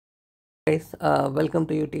Guys, welcome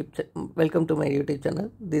to my YouTube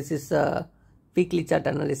channel. This is a weekly chart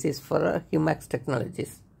analysis for HIMAX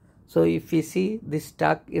Technologies. So if you see, this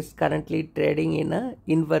stock is currently trading in a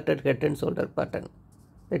inverted head and shoulder pattern.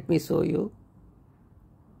 Let me show you.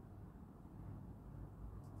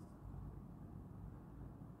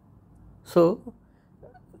 So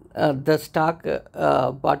the stock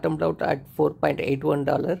bottomed out at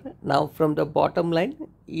 $4.81. Now from the bottom line,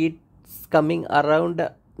 it's coming around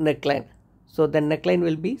neckline. So the neckline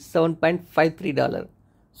will be $7.53.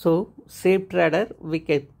 So safe trader, we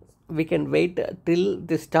can wait till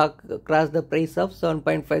the stock cross the price of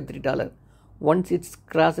 $7.53. Once it's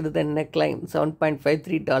crossed the neckline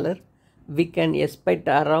 $7.53, we can expect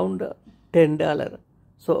around $10.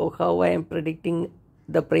 So how I am predicting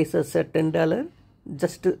the prices at $10?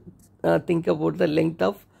 Just think about the length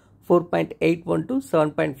of 4.81 to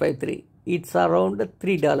 7.53. It's around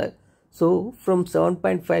 $3. So from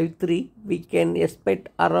 7.53 we can expect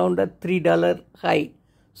around a $3 high.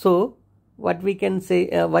 So what we can say,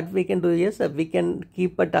 what we can do is we can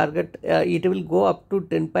keep a target. It will go up to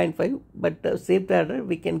 10.5, but safe trader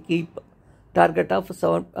we can keep target of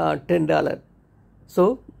 $10.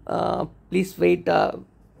 So please wait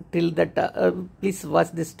till that. Please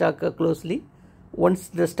watch this stock closely. Once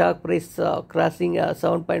the stock price crossing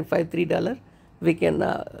 $7.53, we can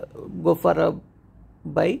go for a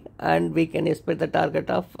buy, and we can expect the target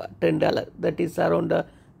of $10. That is around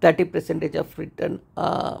 30% of return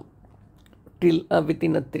till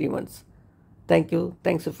within 3 months. Thank you.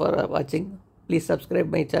 Thanks for watching. Please subscribe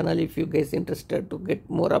my channel if you guys interested to get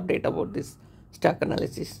more update about this stock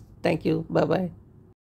analysis. Thank you. Bye bye.